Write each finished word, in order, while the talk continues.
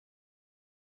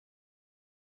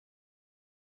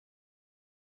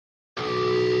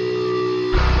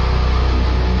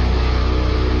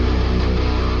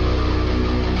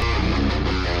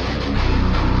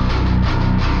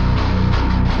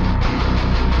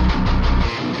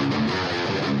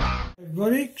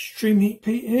everybody, Extreme Heat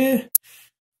Pete here.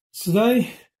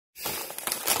 Today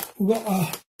we've got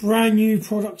a brand new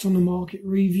product on the market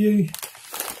review.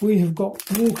 We have got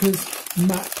Walker's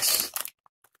Max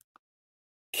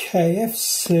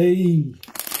KFC.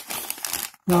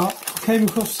 Now I came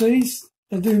across these.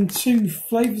 They're doing two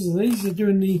flavours of these. They're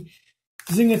doing the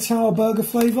Zinger Tower Burger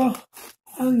flavour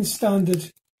and the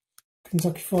standard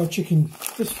Kentucky Fried Chicken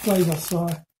crisp flavour. So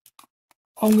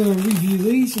I'm going to review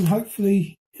these, and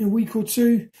hopefully in a week or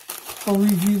two I'll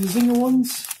review the Zinger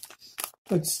ones.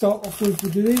 But to start off with,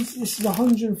 we'll do these. This is a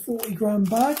 140 gram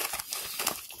bag.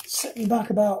 Set me back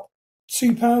about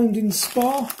 £2 in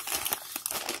Spa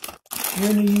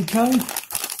here in the UK.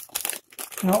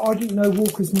 Now I didn't know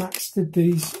Walker's Max did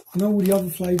these. I know all the other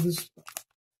flavours, but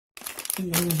I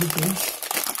didn't know they did these.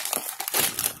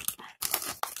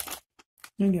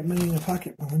 You don't get many in a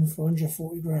packet, man, for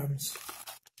 140 grams.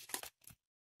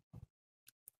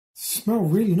 Smell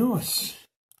really nice.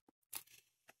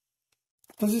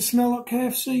 Does it smell like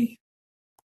KFC?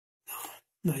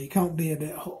 No, you can't be a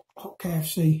bit hot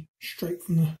KFC straight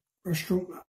from the restaurant.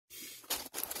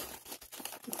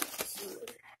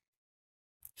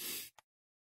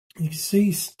 You can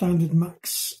see standard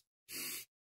Max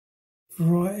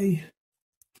variety.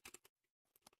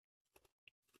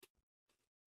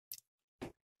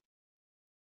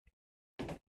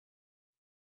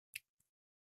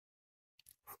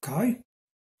 Okay.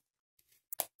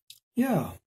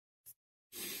 Yeah.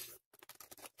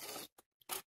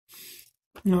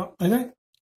 No, they don't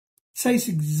taste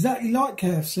exactly like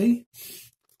KFC,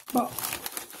 but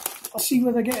I see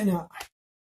where they're getting at.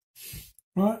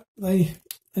 Right? They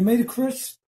made a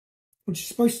crisp, which is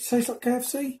supposed to taste like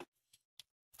KFC.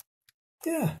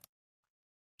 Yeah.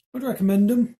 I'd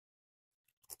recommend them.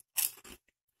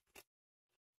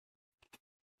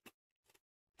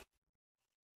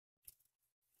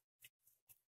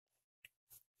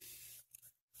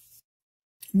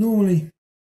 Normally,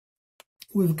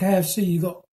 with a KFC, you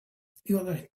got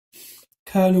the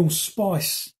Colonel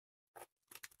spice.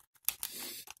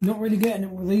 Not really getting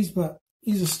it with these, but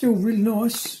these are still really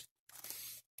nice.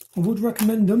 I would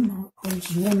recommend them. I'm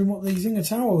just wondering what these Zinger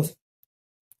Tower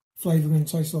flavour going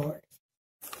to taste like.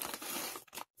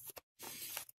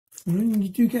 And you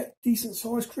do get decent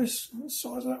size crisps. What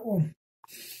size is that one?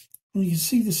 And you can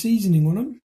see the seasoning on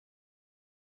them.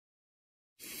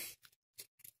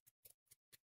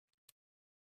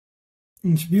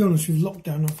 And to be honest, with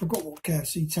lockdown, I forgot what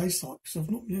KFC tastes like, because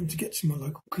I've not been able to get to my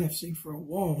local KFC for a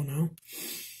while now.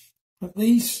 But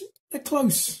these, they're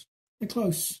close. They're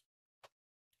close.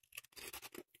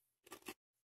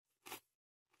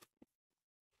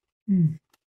 I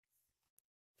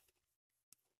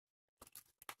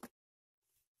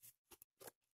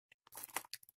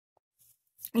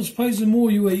suppose the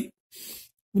more you eat,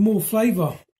 the more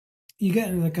flavour you get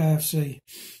in the KFC.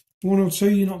 One or two,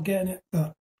 you're not getting it,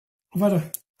 but I've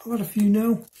had a few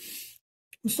now.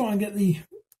 I'm starting to get the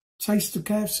taste of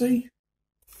KFC.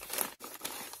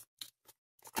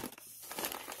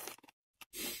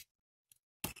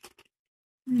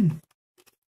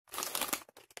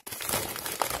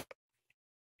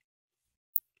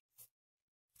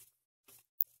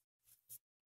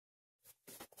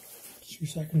 Two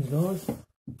seconds, guys.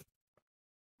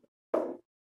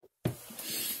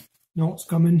 Now what's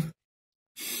coming?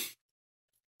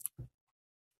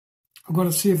 I've got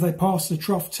to see if they pass the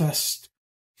TRUFF test.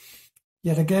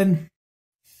 Yet again,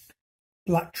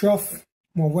 black TRUFF,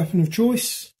 my weapon of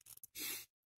choice.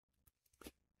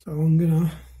 So I'm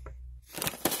gonna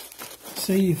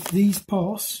see if these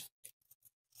pass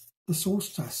the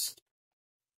sauce test.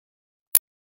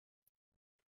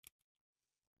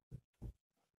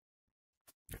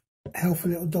 Healthy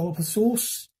little dollop of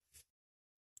sauce.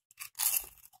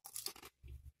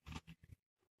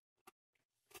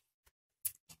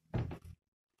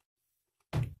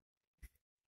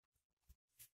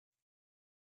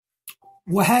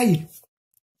 Well, hey,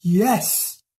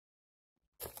 yes.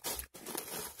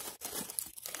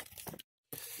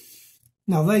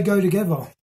 Now they go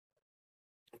together.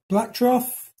 Black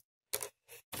TRUFF,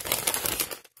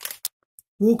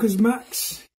 Walker's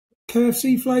Max,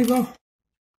 KFC flavour.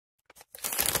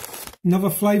 Another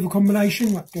flavour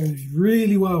combination that goes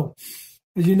really well.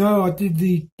 As you know, I did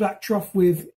the black TRUFF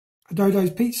with a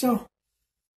Dodo's pizza.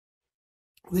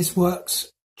 This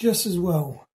works just as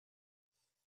well.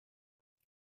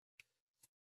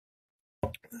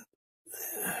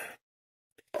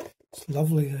 It's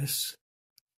lovely, this.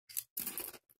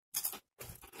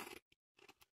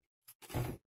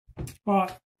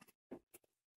 Right.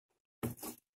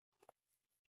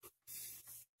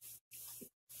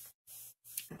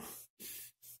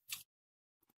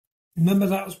 Remember,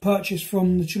 that was purchased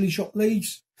from the Chili Shop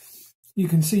Leeds. You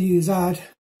can see his ad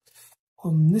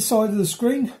on this side of the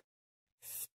screen,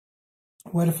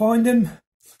 where to find him,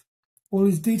 all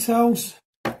his details.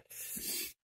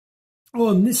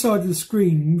 On this side of the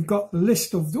screen, we've got the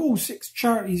list of all 6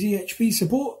 charities EHP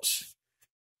supports.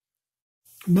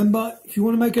 Remember, if you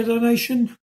want to make a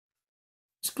donation,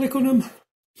 just click on them,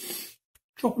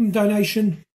 drop them a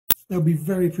donation. They'll be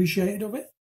very appreciative of it.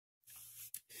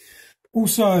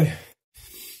 Also,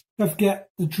 don't forget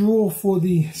the draw for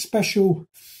the special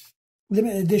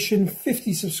limited edition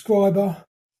 50 subscriber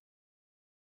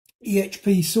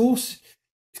EHP sauce.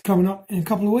 It's coming up in a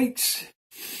couple of weeks.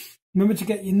 Remember to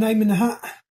get your name in the hat.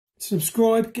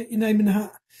 Subscribe, get your name in the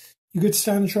hat. You're good to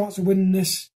stand a chance of winning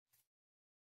this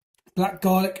Black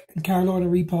Garlic and Carolina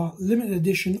Reaper limited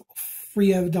edition,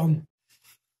 free ever done.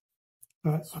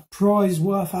 But a prize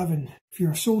worth having. If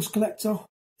you're a sauce collector,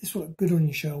 this will look good on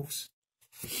your shelves.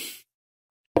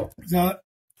 So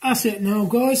that's it now,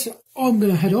 guys. I'm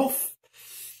going to head off.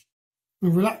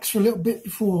 We'll relax for a little bit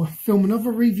before I film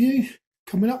another review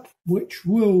coming up, which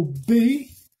will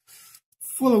be,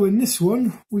 following this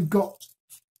one, we've got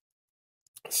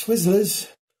Swizzler's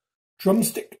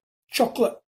Drumstick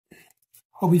Chocolate.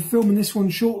 I'll be filming this one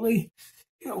shortly.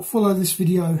 It'll follow this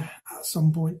video at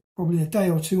some point, probably a day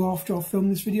or two after I film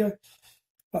this video.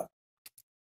 But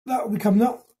that will be coming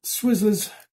up.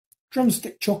 Swizzler's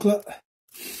Drumstick Chocolate.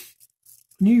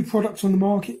 New products on the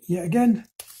market yet again.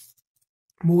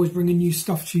 I'm always bringing new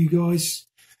stuff to you guys.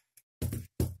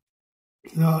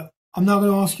 I'm now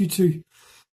going to ask you to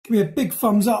give me a big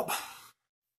thumbs up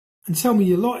and tell me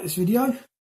you like this video.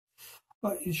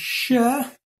 Like you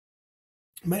share,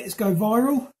 make this go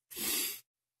viral.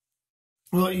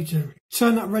 I'd like you to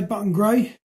turn that red button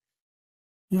grey.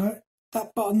 You know,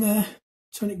 that button there,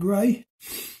 turn it grey.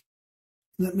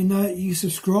 Let me know that you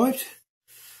subscribed.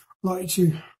 I'd like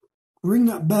you to ring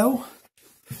that bell.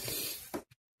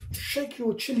 Shake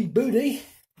your chili booty.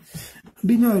 And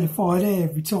be notified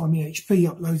every time EHP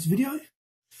uploads a video.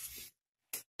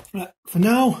 For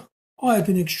now, I have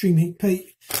been Extreme Heat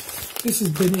Pete. This has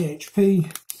been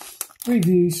EHP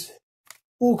Reviews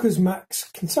Walker's Max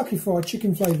Kentucky Fried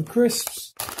Chicken Flavour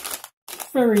Crisps.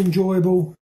 Very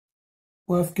enjoyable.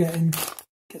 Worth getting.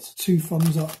 Gets 2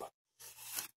 thumbs up.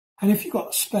 And if you've got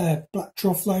a spare black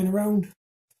TRUFF laying around,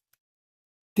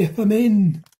 dip them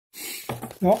in.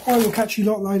 Now, I will catch you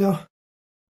lot later.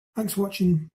 Thanks for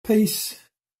watching. Peace.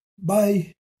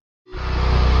 Bye.